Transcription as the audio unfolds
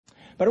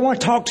But I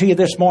want to talk to you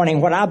this morning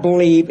what I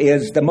believe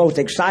is the most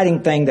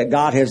exciting thing that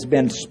God has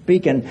been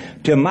speaking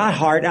to my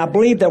heart. I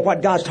believe that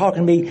what God's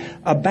talking to me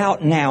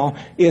about now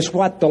is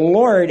what the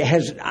Lord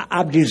has,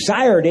 I've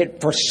desired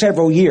it for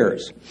several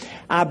years.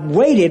 I've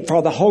waited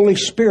for the Holy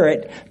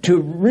Spirit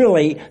to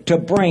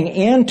bring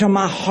into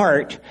my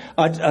heart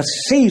a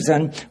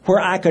season where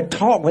I could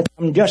talk with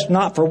Him, just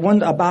not for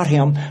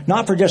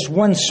just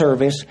one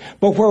service,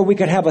 but where we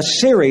could have a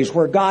series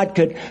where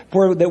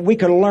that we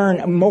could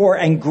learn more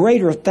and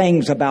greater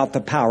things about the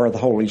power of the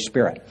Holy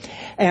Spirit.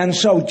 And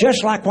so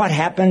just like what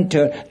happened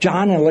to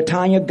John and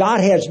Latanya,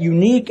 God has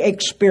unique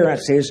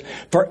experiences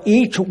for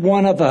each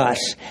one of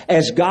us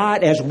as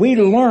we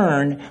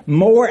learn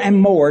more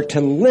and more to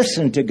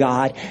listen to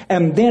God,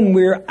 and then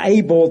we're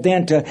able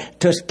then to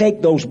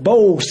take those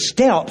bold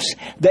steps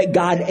that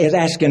God is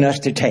asking us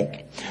to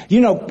take.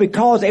 You know,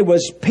 because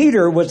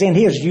Peter was in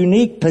his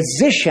unique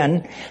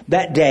position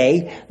that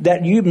day,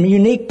 that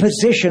unique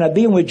position of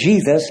being with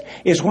Jesus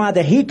is why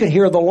that he could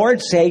hear the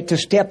Lord say to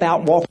step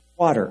out and walk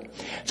water.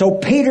 So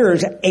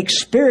Peter's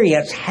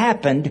experience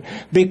happened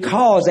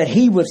because that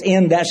he was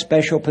in that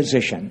special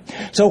position.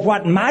 So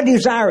what my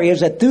desire is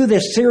that through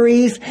this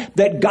series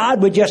that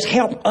God would just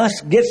help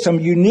us get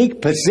some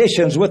unique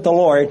positions with the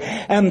Lord,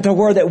 and to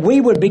where that we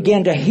would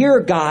begin to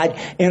hear God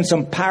in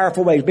some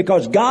powerful ways,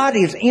 because God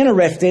is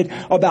interested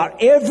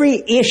about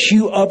every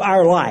issue of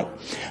our life.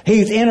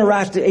 He's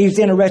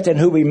interested in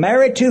who we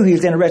married to.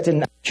 He's interested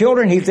in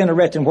children. He's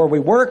interested in where we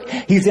work.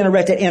 He's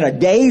interested in a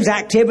day's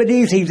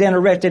activities. He's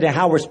interested in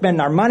how we're spending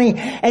our money.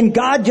 And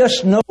God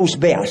just knows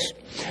best.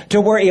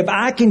 To where if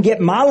I can get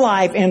my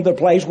life into the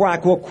place where I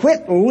will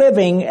quit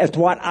living as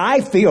what I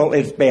feel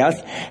is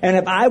best, and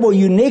if I will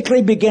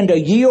uniquely begin to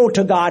yield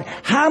to God,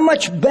 how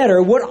much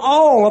better would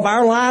all of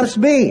our lives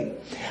be?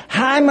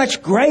 How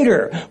much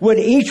greater would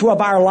each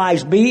of our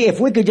lives be if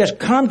we could just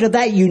come to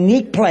that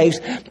unique place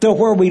to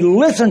where we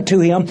listen to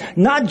Him,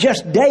 not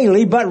just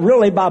daily, but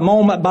really by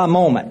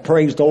moment.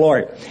 Praise the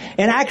Lord.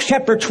 In Acts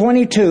chapter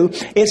 22,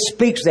 it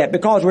speaks that,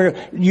 because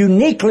we're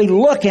uniquely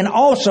looking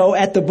also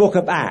at the book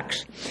of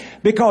Acts.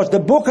 Because the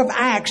book of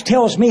Acts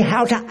tells me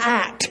how to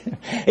act.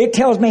 It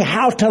tells me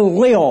how to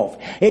live.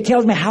 It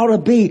tells me how to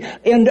be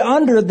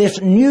under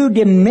this new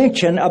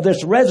dimension of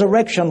this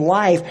resurrection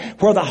life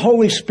where the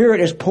Holy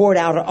Spirit is poured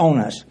out on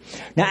us.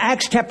 Now,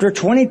 Acts chapter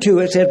 22,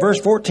 it said, verse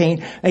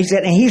 14,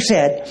 he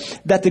said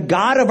that the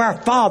God of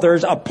our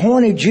fathers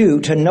appointed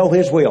you to know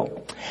His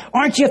will.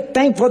 Aren't you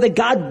thankful that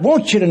God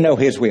wants you to know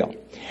His will?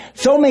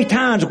 So many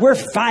times we're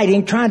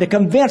fighting, trying to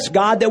convince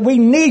God that we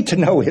need to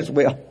know His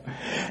will.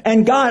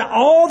 And God,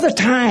 all the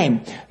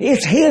time,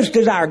 it's His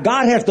desire.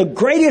 God has the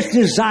greatest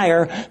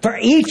desire for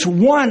each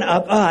one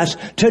of us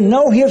to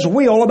know His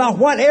will about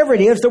whatever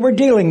it is that we're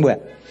dealing with.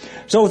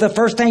 So the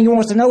first thing He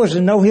wants to know is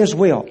to know His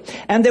will.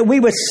 And that we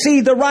would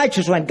see the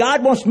righteous one.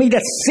 God wants me to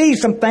see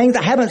some things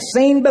I haven't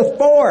seen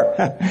before.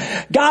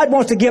 God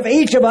wants to give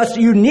each of us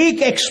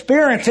unique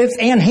experiences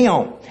in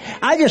Him.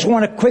 I just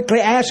want to quickly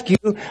ask you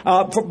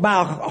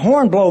by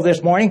horn blow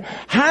this morning,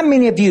 how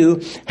many of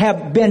you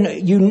have been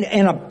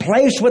in a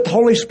place with the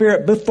Holy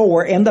Spirit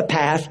before in the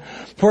past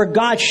where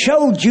God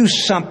showed you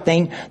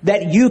something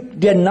that you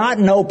did not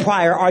know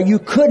prior, or you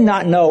could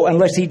not know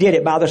unless He did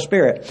it by the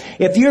Spirit?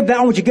 If you're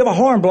bound, would you give a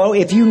horn blow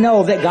if you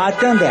know that God's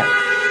done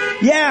that?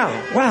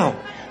 Yeah, wow.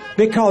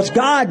 Because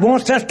God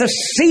wants us to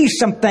see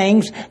some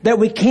things that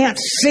we can't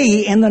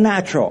see in the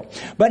natural.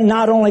 But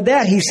not only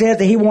that, He said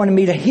that He wanted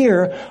me to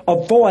hear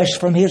a voice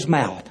from His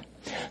mouth.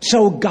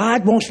 So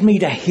God wants me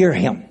to hear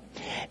Him.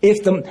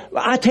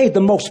 I tell you,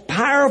 the most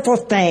powerful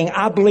thing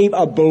I believe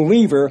a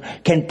believer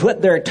can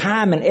put their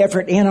time and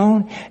effort in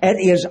on,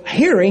 it is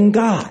hearing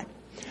God.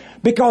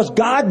 Because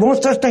God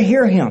wants us to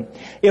hear Him.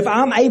 If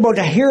I'm able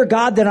to hear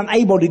God, then I'm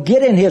able to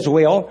get in His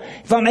will.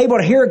 If I'm able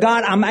to hear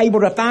God, I'm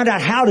able to find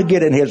out how to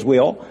get in His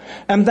will.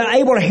 And if I'm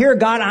able to hear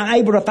God, I'm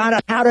able to find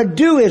out how to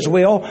do His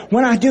will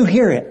when I do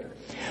hear it.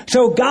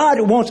 So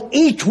God wants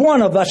each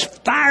one of us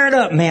fired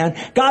up, man.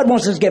 God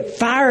wants us to get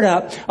fired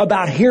up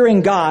about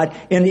hearing God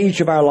in each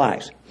of our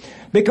lives.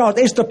 Because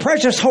it's the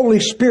precious Holy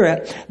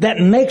Spirit that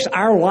makes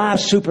our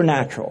lives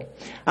supernatural.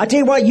 I tell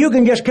you what, you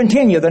can just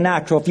continue the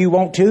natural if you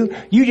want to.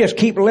 You just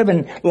keep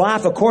living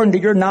life according to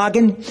your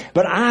noggin.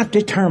 But I've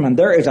determined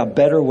there is a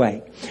better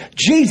way.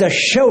 Jesus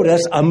showed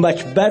us a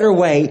much better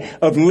way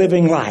of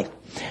living life.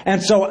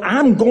 And so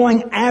I'm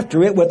going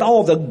after it with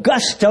all the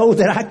gusto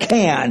that I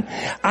can.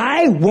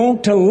 I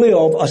want to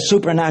live a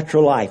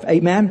supernatural life.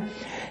 Amen.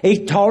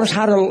 He taught us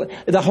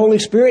the Holy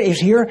Spirit is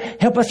here.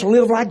 Help us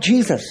live like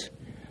Jesus.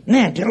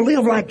 Man, to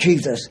live like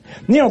Jesus.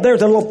 You know,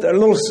 there's a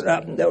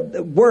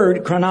little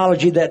word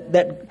chronology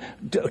that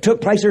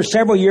took place here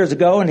several years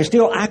ago and is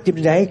still active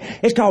today.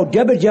 It's called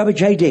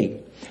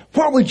WWJD.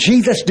 What would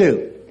Jesus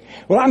do?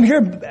 Well, I'm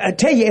here to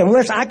tell you,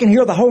 unless I can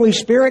hear the Holy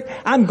Spirit,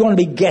 I'm going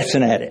to be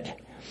guessing at it.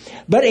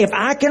 But if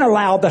I can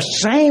allow the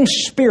same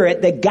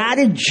Spirit that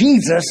guided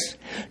Jesus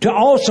to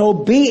also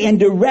be in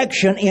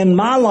direction in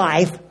my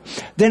life,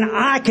 then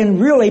I can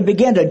really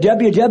begin to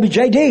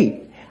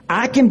WWJD.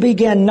 I can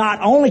begin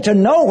not only to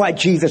know what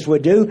Jesus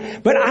would do,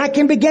 but I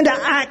can begin to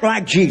act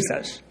like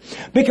Jesus.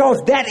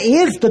 Because that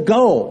is the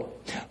goal.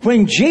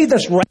 When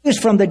Jesus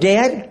raised from the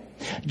dead,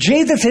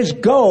 Jesus'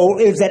 goal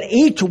is that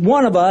each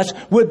one of us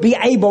would be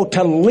able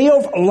to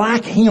live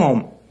like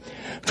Him.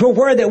 To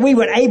where that we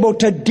would able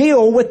to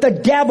deal with the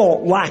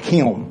devil like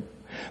Him.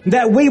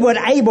 That we would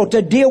able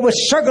to deal with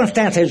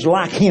circumstances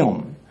like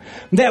Him.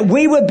 That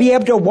we would be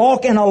able to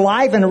walk in a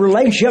life and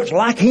relationships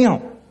like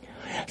Him.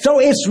 So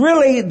it's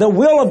really the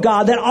will of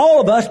God that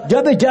all of us,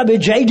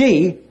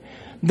 WWJD,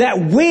 that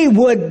we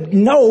would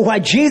know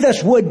what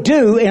Jesus would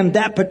do in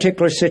that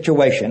particular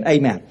situation.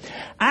 Amen.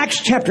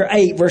 Acts chapter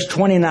 8, verse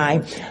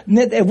 29.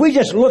 If we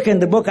just look in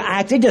the book of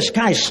Acts, it just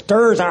kind of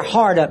stirs our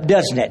heart up,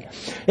 doesn't it?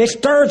 It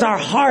stirs our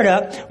heart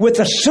up with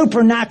the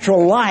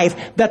supernatural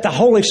life that the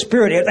Holy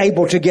Spirit is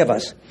able to give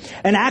us.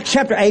 And Acts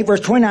chapter 8, verse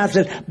 29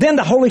 says, then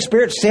the Holy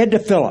Spirit said to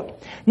Philip.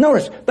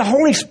 Notice, the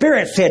Holy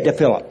Spirit said to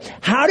Philip.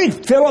 How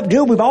did Philip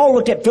do? We've all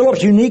looked at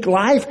Philip's unique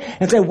life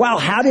and said, wow,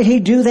 how did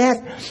he do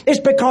that? It's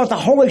because the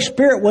Holy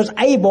Spirit was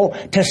able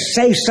to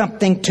say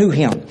something to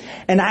him.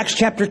 In Acts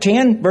chapter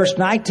 10, verse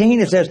 19,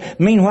 it says,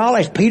 meanwhile,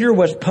 as Peter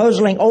was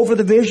puzzling over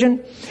the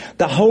vision,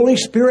 the Holy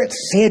Spirit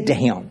said to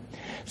him.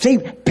 See,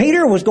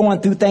 Peter was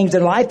going through things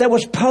in life that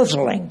was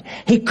puzzling.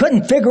 He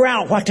couldn't figure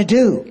out what to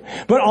do.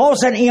 But all of a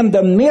sudden, in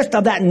the midst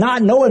of that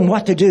not knowing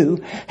what to do,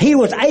 he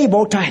was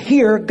able to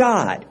hear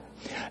God.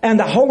 And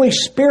the Holy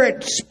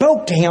Spirit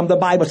spoke to him, the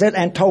Bible says,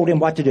 and told him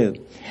what to do.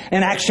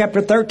 In Acts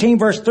chapter 13,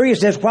 verse 3, it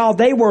says, while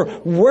they were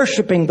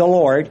worshiping the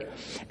Lord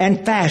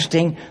and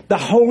fasting, the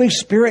Holy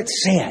Spirit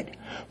said,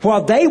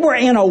 while they were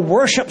in a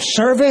worship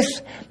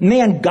service,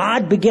 man,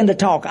 God began to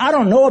talk. I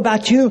don't know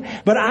about you,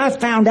 but I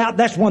found out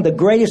that's one of the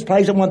greatest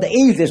places, one of the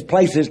easiest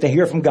places to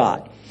hear from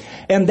God.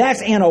 And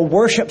that's in a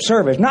worship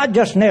service. Not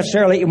just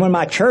necessarily when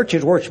my church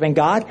is worshiping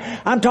God.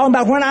 I'm talking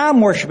about when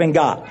I'm worshiping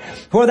God.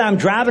 Whether I'm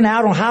driving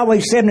out on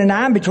Highway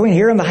 79 between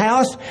here and the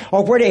house,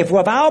 or where if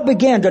I'll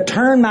begin to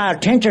turn my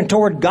attention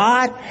toward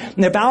God,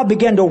 and if I'll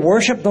begin to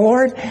worship the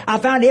Lord, I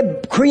found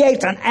it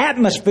creates an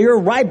atmosphere,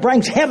 right?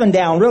 Brings heaven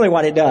down, really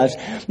what it does.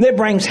 It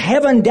brings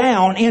heaven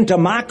down into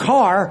my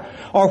car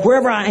or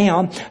wherever I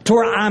am, to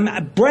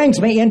where brings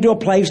me into a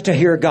place to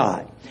hear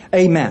God.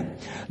 Amen.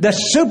 The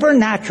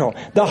supernatural,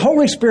 the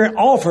Holy Spirit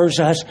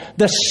offers us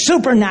the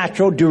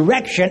supernatural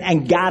direction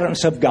and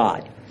guidance of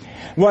God.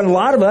 Well, a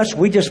lot of us,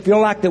 we just feel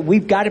like that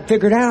we've got it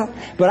figured out.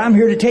 But I'm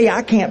here to tell you,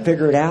 I can't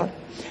figure it out.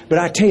 But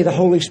I tell you, the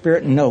Holy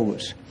Spirit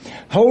knows.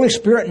 Holy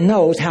Spirit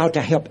knows how to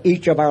help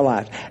each of our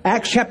lives.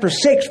 Acts chapter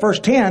 6, verse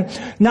 10,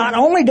 not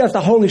only does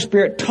the Holy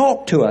Spirit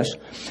talk to us,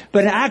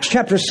 but in Acts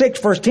chapter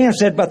 6, verse 10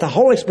 said, but the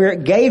Holy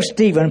Spirit gave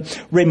Stephen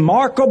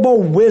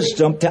remarkable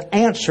wisdom to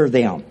answer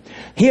them.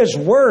 His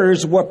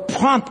words were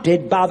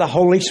prompted by the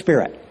Holy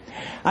Spirit.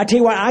 I tell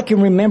you what, I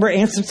can remember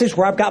instances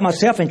where I've got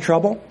myself in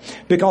trouble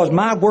because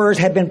my words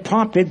have been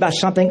prompted by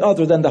something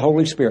other than the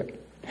Holy Spirit.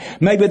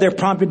 Maybe they're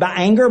prompted by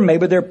anger.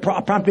 Maybe they're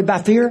prompted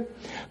by fear.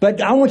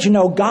 But I want you to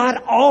know God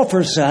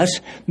offers us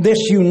this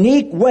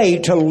unique way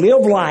to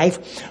live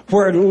life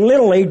where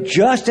literally,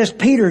 just as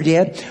Peter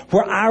did,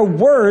 where our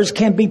words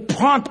can be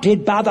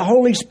prompted by the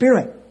Holy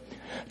Spirit.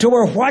 To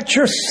where what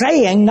you're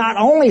saying not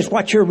only is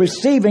what you're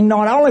receiving,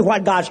 not only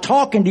what God's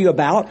talking to you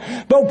about,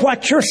 but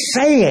what you're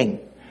saying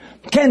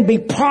can be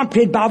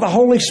prompted by the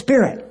Holy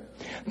Spirit.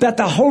 That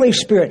the Holy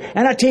Spirit,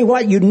 and I tell you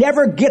what, you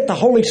never get the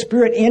Holy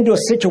Spirit into a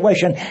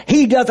situation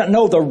He doesn't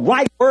know the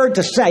right word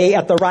to say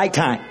at the right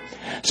time.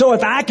 So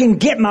if I can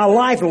get my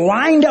life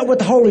lined up with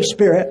the Holy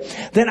Spirit,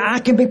 then I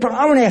can be...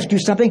 I want to ask you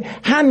something.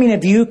 How many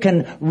of you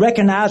can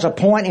recognize a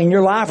point in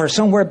your life or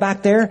somewhere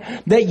back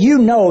there that you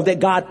know that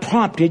God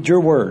prompted your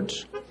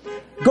words?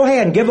 Go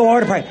ahead and give the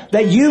Lord a praise.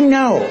 That you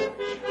know.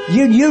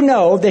 You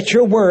know that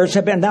your words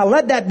have been... Now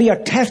let that be a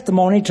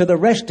testimony to the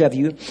rest of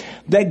you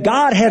that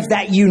God has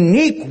that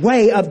unique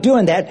way of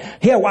doing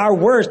that. Here, our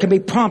words can be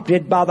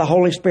prompted by the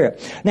Holy Spirit.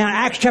 Now,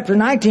 Acts chapter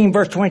 19,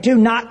 verse 22,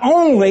 not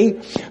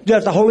only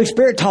does the Holy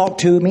Spirit talk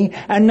to me,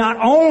 and not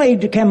only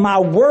can my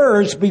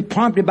words be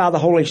prompted by the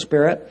Holy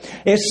Spirit,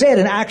 it said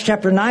in Acts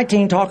chapter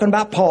 19, talking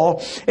about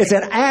Paul, it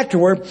said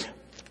afterward,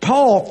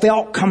 Paul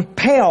felt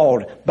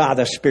compelled by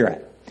the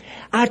Spirit.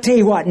 I tell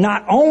you what,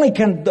 not only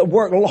can the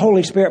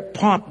Holy Spirit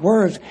prompt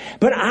words,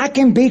 but I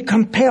can be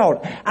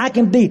compelled. I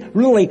can be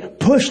really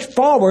pushed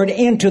forward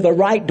into the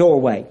right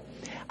doorway.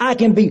 I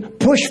can be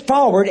pushed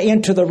forward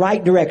into the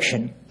right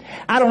direction.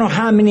 I don't know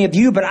how many of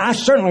you, but I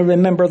certainly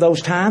remember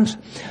those times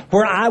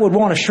where I would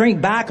want to shrink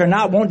back or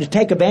not want to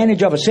take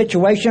advantage of a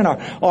situation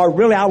or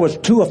really I was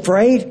too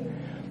afraid.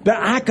 But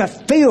I could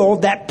feel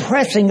that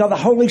pressing of the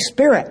Holy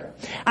Spirit.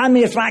 I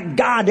mean, it's like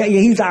God,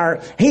 He is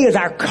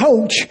our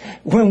coach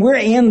when we're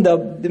in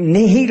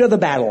the heat of the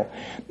battle.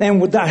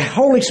 And with the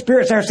Holy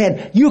Spirit there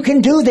saying, you can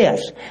do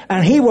this.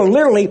 And He will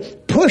literally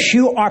push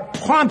you or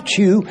prompt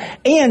you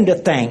into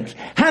things.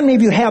 How many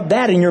of you have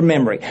that in your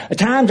memory? The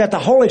times that the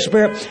Holy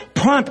Spirit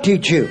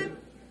prompted you.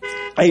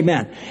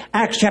 Amen.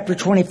 Acts chapter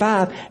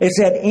 25, it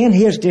said, in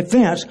his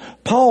defense,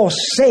 Paul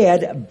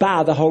said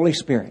by the Holy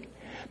Spirit.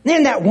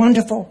 Isn't that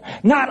wonderful?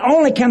 Not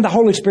only can the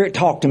Holy Spirit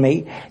talk to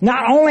me,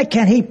 not only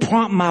can He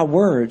prompt my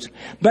words,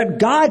 but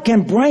God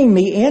can bring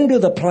me into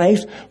the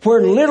place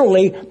where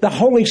literally the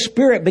Holy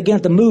Spirit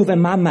begins to move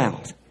in my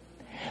mouth.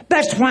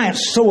 That's why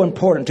it's so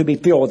important to be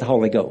filled with the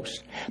Holy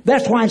Ghost.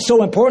 That's why it's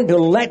so important to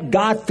let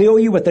God fill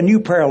you with the new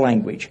prayer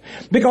language.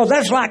 Because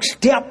that's like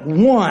step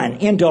one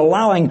into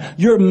allowing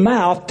your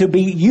mouth to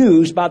be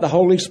used by the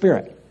Holy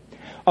Spirit.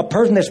 A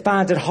person that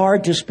finds it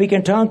hard to speak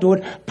in tongues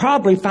would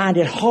probably find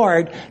it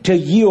hard to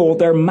yield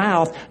their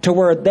mouth to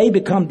where they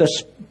become the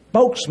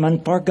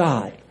spokesman for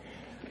God.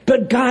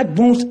 But God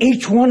wants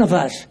each one of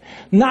us.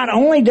 Not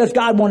only does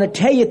God want to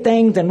tell you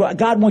things and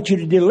God wants you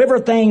to deliver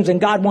things and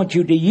God wants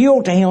you to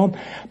yield to Him,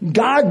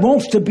 God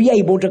wants to be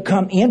able to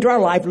come into our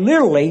life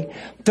literally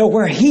to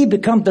where He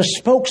becomes the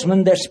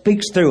spokesman that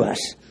speaks through us.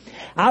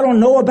 I don't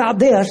know about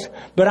this,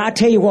 but I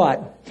tell you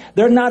what,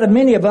 there's not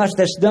many of us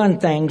that's done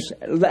things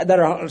that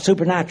are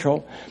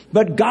supernatural,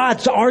 but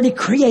God's already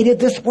created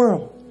this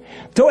world.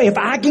 So if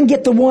I can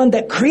get the one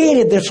that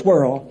created this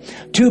world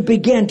to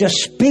begin to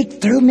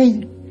speak through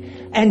me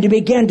and to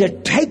begin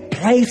to take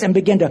place and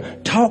begin to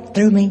talk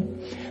through me.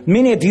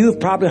 Many of you have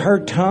probably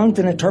heard tongues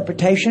and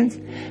interpretations.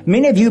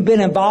 Many of you have been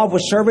involved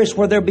with service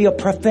where there be a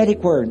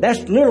prophetic word. That's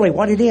literally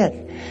what it is.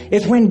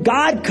 It's when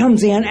God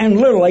comes in and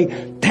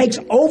literally takes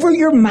over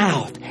your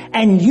mouth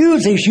and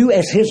uses you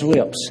as His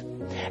lips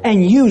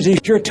and uses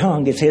your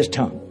tongue as His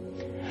tongue.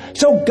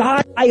 So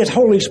God, by His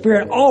Holy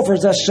Spirit,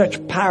 offers us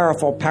such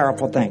powerful,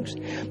 powerful things.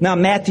 Now,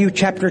 Matthew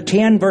chapter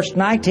 10, verse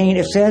 19,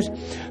 it says,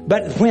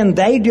 "But when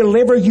they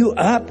deliver you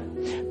up,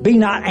 be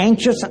not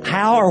anxious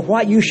how or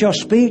what you shall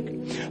speak,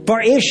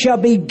 for it shall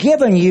be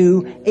given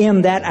you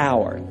in that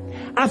hour."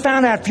 I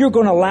found out if you're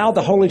going to allow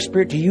the Holy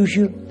Spirit to use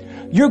you,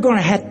 you're going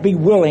to have to be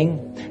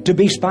willing to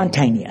be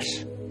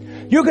spontaneous.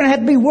 You're going to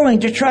have to be willing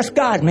to trust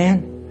God,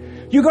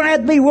 man. You're going to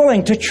have to be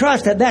willing to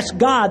trust that that's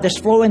God that's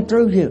flowing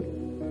through you.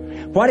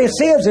 What it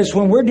says is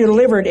when we're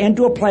delivered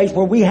into a place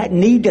where we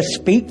need to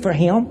speak for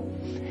Him,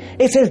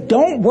 it says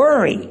don't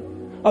worry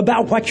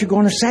about what you're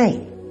going to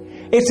say.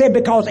 It said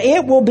because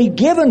it will be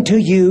given to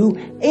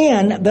you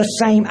in the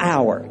same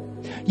hour.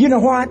 You know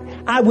what?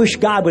 I wish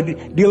God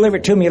would deliver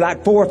it to me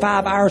like 4 or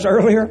 5 hours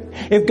earlier.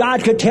 If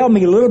God could tell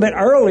me a little bit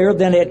earlier,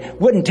 then it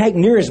wouldn't take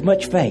near as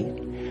much faith.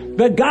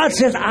 But God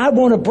says, I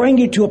want to bring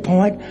you to a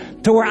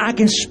point to where I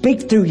can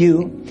speak through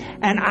you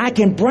and I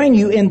can bring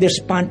you in this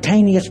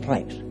spontaneous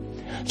place.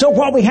 So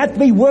what we have to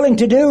be willing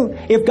to do,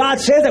 if God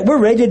says it, we're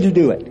ready to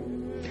do it.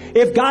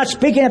 If God's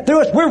speaking it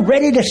through us, we're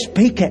ready to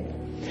speak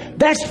it.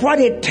 That's what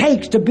it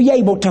takes to be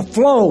able to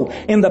flow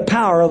in the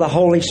power of the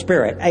Holy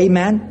Spirit.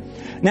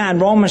 Amen. Now in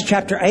Romans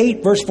chapter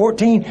 8, verse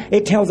 14,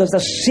 it tells us a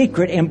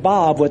secret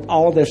involved with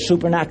all the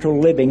supernatural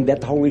living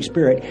that the Holy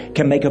Spirit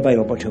can make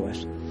available to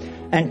us.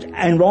 And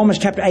in Romans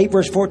chapter 8,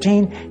 verse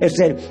 14, it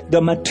said,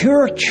 the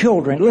mature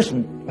children,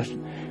 listen,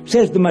 it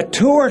says the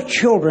mature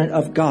children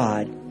of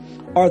God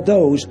are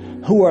those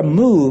who are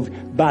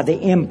moved by the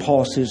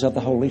impulses of the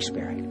Holy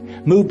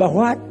Spirit. Moved by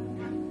what?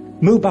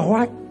 Moved by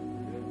what?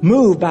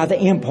 Moved by the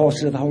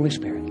impulses of the Holy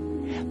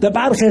Spirit. The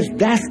Bible says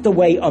that's the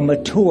way a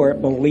mature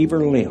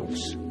believer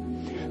lives.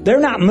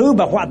 They're not moved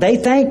by what they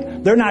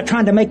think. They're not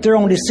trying to make their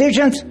own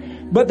decisions,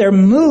 but they're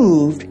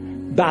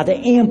moved by the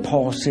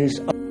impulses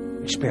of the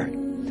Holy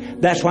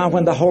Spirit. That's why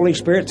when the Holy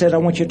Spirit says, I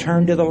want you to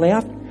turn to the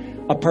left,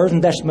 a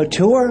person that's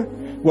mature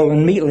will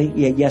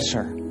immediately, yes,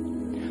 sir.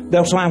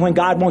 That's why when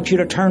God wants you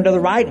to turn to the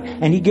right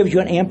and He gives you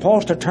an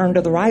impulse to turn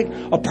to the right,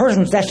 a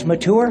person that's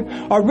mature,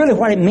 or really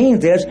what it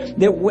means is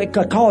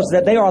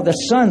that they are the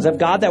sons of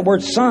God. That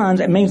word sons,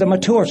 it means a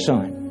mature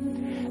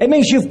son. It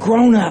means you've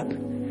grown up.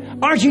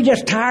 Aren't you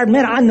just tired?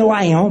 Man, I know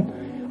I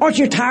am. Aren't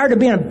you tired of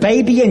being a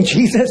baby in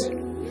Jesus?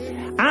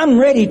 I'm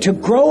ready to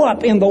grow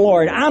up in the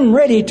Lord. I'm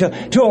ready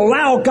to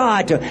allow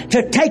God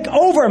to take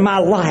over my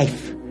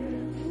life.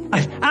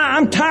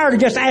 I'm tired of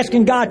just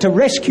asking God to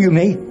rescue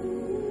me.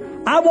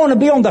 I want to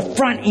be on the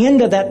front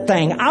end of that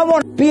thing. I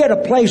want to be at a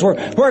place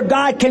where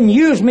God can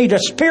use me to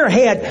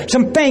spearhead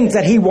some things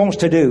that He wants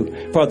to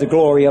do for the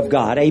glory of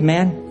God.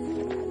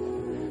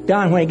 Amen.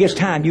 Don, when it gets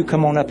time, you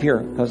come on up here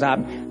because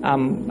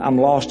I'm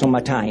lost on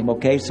my time.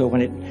 Okay, so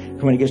when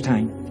it gets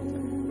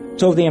time.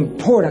 So the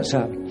importance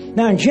of it.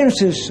 Now in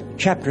Genesis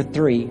chapter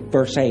 3,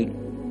 verse 8,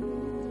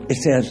 it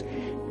says,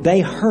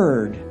 they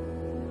heard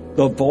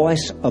the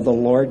voice of the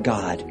Lord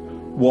God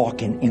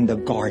walking in the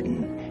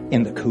garden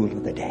in the cool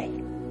of the day.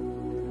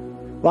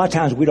 A lot of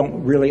times we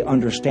don't really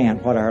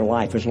understand what our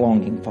life is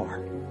longing for.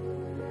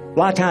 A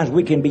lot of times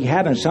we can be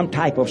having some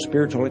type of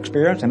spiritual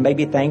experience and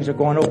maybe things are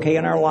going okay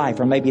in our life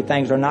or maybe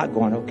things are not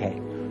going okay.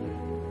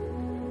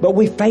 But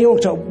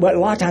a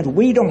lot of times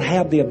we don't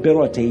have the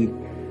ability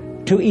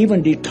to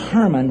even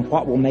determine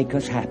what will make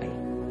us happy.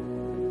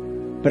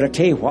 But I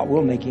tell you what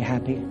will make you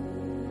happy.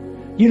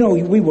 You know,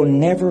 we will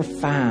never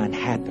find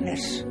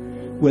happiness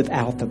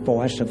without the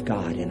voice of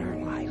God in our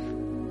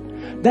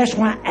life. That's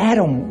why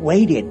Adam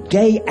waited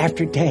day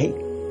after day.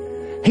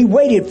 He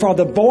waited for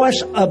the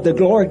voice of the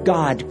Lord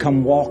God to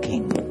come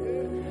walking.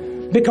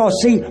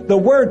 Because see, the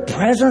word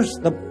presence,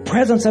 the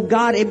presence of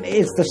God,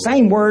 is the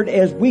same word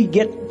as we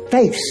get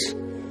face.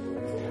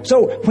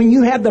 So when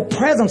you have the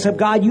presence of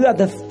God, you have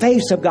the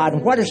face of God.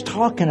 And what it's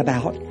talking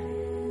about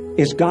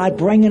is God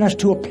bringing us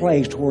to a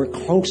place where we're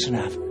close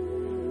enough,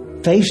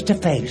 face to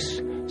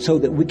face, so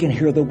that we can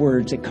hear the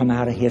words that come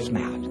out of His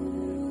mouth.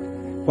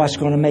 What's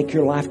going to make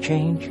your life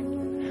change?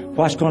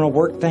 What's going to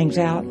work things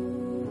out?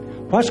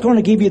 What's going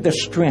to give you the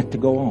strength to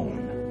go on?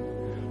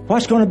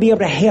 What's going to be able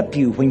to help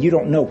you when you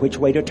don't know which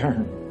way to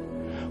turn?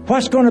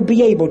 What's going to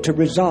be able to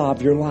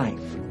resolve your life?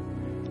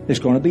 It's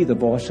going to be the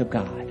voice of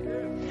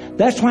God.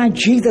 That's why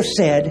Jesus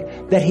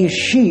said that His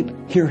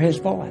sheep hear His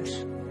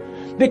voice.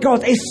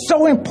 Because it's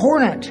so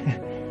important.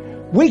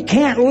 We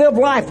can't live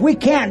life. We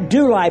can't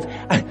do life.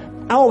 I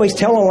always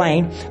tell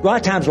Elaine, a lot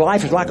of times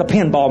life is like a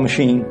pinball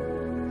machine.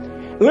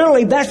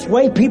 Literally, that's the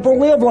way people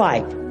live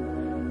life.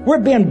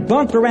 We're being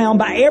bumped around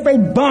by every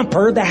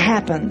bumper that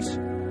happens.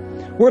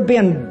 We're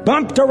being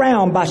bumped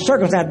around by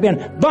circumstances,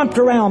 being bumped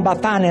around by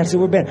finances.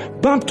 We're being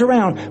bumped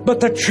around. But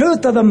the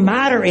truth of the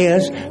matter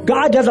is,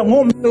 God doesn't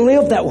want me to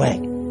live that way.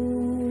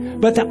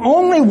 But the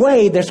only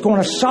way that's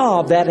going to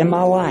solve that in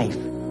my life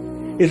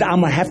is I'm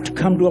going to have to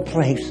come to a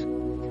place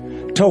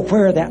to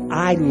where that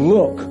I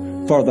look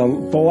for the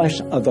voice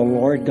of the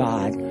Lord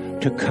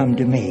God to come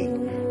to me,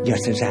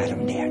 just as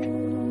Adam did.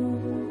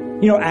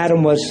 You know,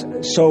 Adam was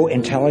so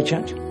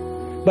intelligent,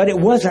 but it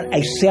wasn't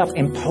a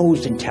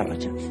self-imposed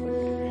intelligence.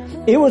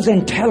 It was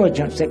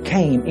intelligence that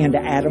came into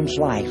Adam's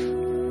life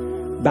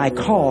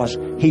because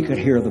he could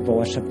hear the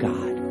voice of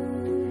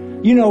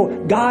God. You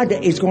know, God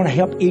is going to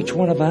help each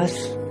one of us.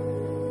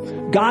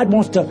 God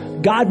wants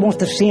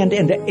to send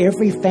into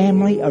every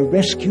family a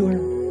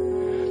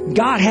rescuer.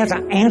 God has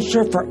an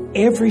answer for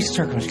every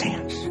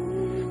circumstance,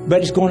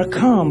 but it's going to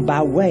come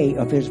by way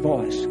of His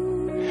voice.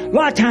 A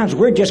lot of times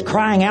we're just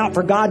crying out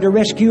for God to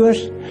rescue us.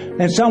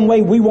 In some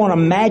way we want a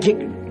magic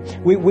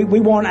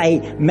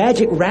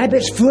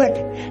rabbit's foot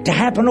to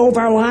happen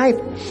over our life.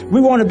 We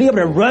want to be able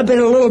to rub it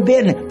a little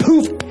bit and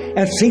poof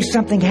and see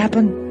something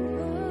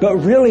happen. But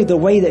really the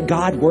way that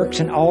God works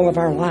in all of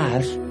our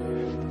lives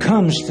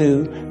comes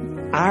through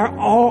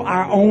all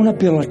our own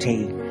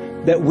ability,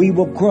 that we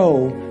will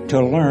grow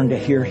to learn to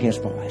hear His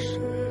voice.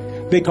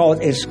 Because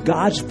it's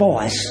God's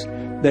voice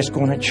that's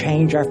going to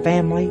change our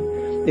family.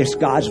 It's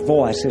God's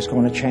voice that's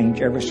going to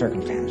change every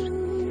circumstance.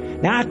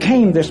 Now, I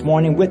came this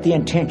morning with the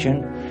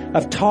intention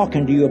of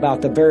talking to you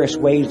about the various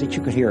ways that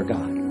you could hear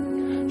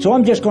God. So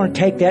I'm just going to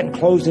take that and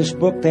close this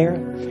book there.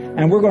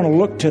 And we're going to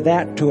look to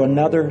that to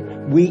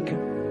another week,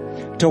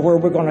 to where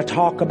we're going to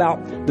talk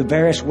about the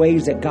various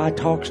ways that God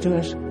talks to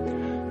us.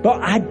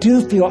 But I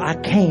do feel I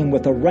came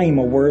with a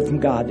rhema word from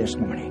God this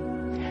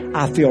morning.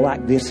 I feel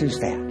like this is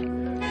that.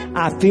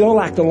 I feel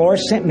like the Lord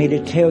sent me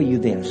to tell you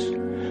this,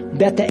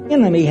 that the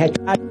enemy has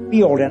tried to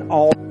build in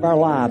all of our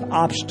lives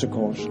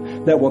obstacles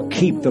that will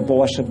keep the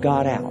voice of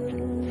God out.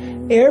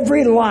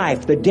 Every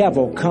life, the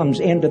devil comes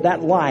into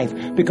that life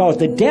because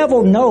the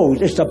devil knows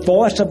it's the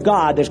voice of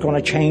God that's going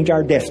to change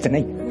our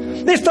destiny.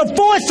 It's the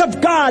voice of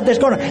God that's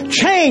going to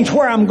change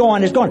where I'm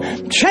going. It's going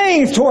to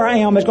change to where I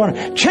am. It's going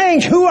to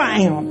change who I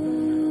am.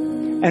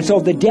 And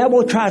so the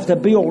devil tries to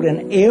build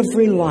in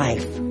every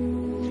life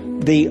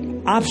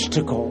the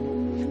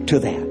obstacle to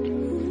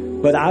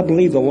that. But I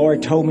believe the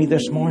Lord told me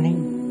this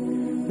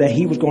morning that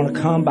He was going to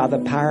come by the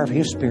power of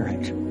His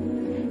Spirit.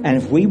 And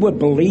if we would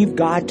believe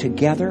God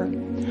together,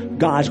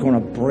 God's going to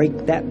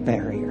break that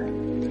barrier.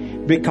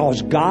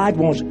 Because God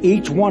wants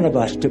each one of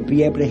us to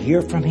be able to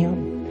hear from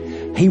Him.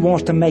 He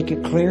wants to make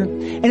it clear.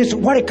 And it's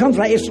what it comes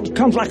like. It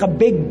comes like a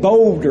big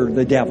boulder,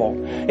 the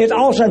devil. It's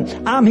all of a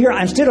sudden, I'm here.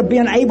 Instead of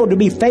being able to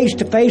be face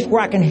to face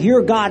where I can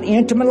hear God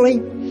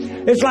intimately,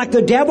 it's like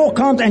the devil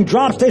comes and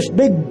drops this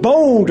big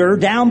boulder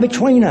down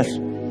between us.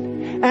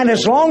 And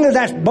as long as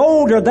that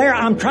boulder there,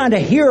 I'm trying to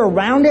hear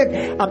around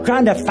it. I'm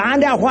trying to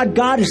find out what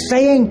God is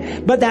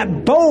saying. But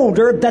that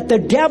boulder that the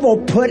devil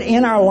put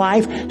in our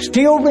life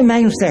still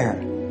remains there.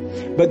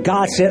 But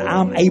God said,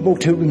 I'm able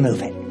to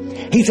remove it.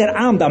 He said,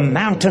 I'm the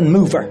mountain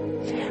mover.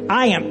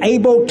 I am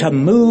able to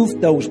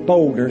move those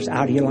boulders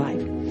out of your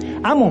life.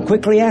 I'm going to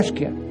quickly ask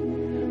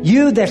you.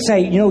 You that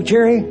say, you know,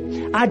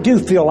 Jerry, I do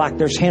feel like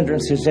there's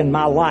hindrances in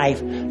my life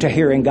to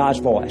hearing God's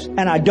voice.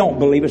 And I don't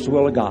believe it's the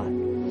will of God.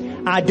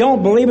 I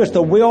don't believe it's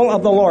the will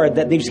of the Lord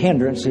that these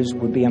hindrances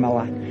would be in my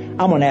life.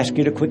 I'm going to ask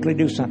you to quickly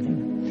do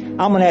something.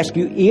 I'm going to ask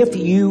you if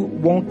you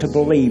want to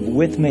believe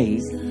with me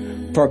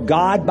for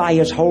God by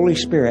His Holy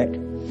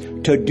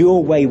Spirit to do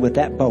away with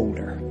that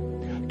boulder,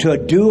 to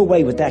do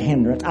away with that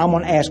hindrance. I'm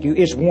going to ask you,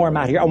 it's warm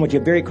out here. I want you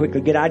to very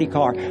quickly get out of your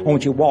car. I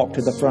want you to walk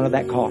to the front of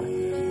that car.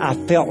 I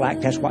felt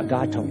like that's what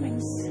God told me.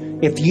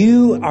 If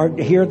you are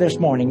here this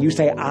morning, you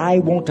say, I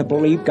want to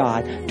believe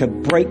God to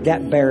break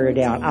that barrier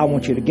down. I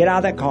want you to get out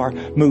of that car,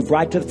 move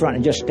right to the front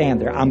and just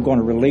stand there. I'm going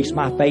to release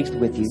my faith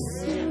with you.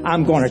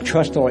 I'm going to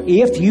trust the Lord.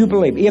 If you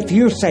believe, if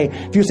you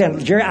say,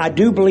 Jerry, I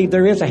do believe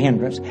there is a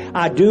hindrance.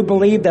 I do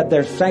believe that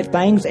there's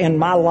things in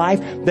my life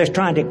that's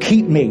trying to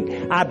keep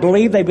me. I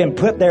believe they've been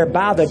put there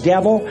by the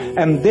devil.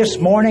 And this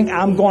morning,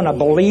 I'm going to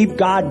believe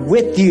God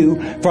with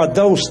you for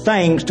those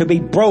things to be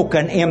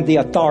broken in the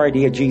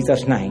authority of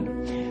Jesus'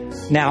 name.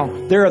 Now,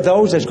 there are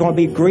those that's going to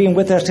be agreeing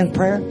with us in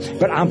prayer,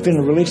 but I'm going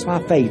to release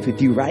my faith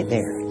with you right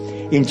there.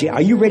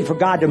 Are you ready for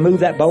God to move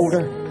that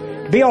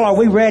boulder? Bill, are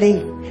we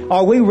ready?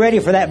 Are we ready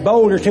for that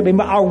boulder to be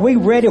moved? Are we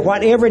ready,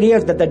 whatever it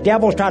is that the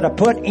devil's trying to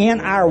put in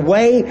our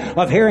way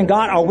of hearing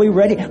God? Are we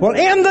ready? Well,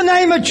 in the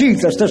name of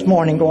Jesus this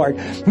morning, Lord,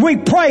 we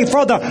pray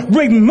for the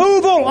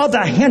removal of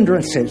the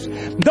hindrances.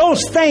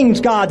 Those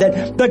things, God,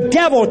 that the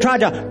devil tried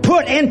to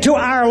put into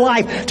our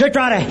life to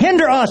try to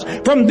hinder us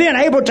from being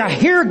able to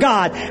hear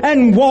God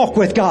and walk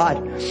with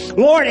God.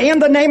 Lord, in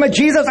the name of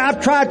Jesus,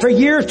 I've tried for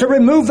years to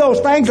remove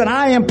those things and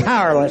I am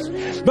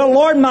powerless. But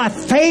Lord, my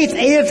faith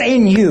is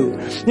in you.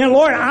 And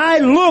Lord, I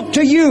look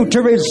to you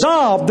to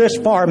resolve this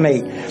for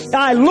me.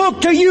 I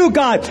look to you,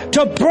 God,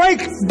 to break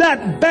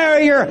that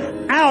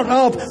barrier out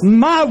of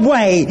my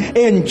way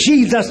in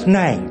Jesus'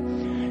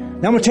 name.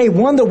 Now I'm going to tell you,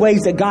 one of the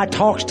ways that God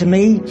talks to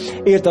me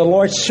is the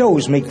Lord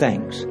shows me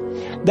things.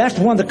 That's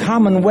one of the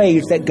common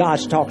ways that God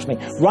talks to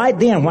me. Right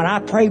then, when I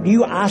prayed to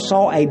you, I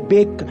saw a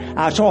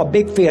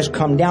big fish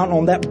come down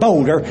on that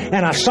boulder,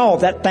 and I saw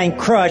that thing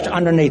crushed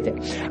underneath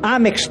it.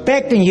 I'm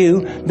expecting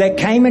you that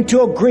came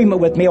into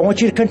agreement with me. I want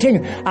you to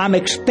continue. I'm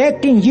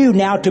expecting you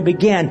now to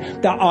begin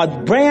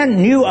a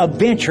brand new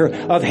adventure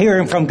of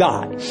hearing from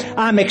God.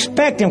 I'm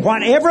expecting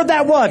whatever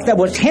that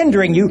was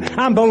hindering you,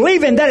 I'm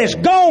believing that it's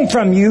gone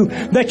from you,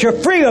 that you're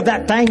free of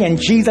that thing in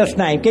Jesus'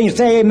 name. Can you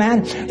say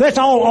amen? Let's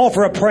all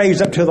offer a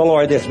praise up to the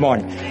Lord this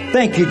morning.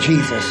 Thank you,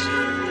 Jesus.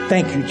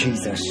 Thank you,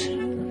 Jesus.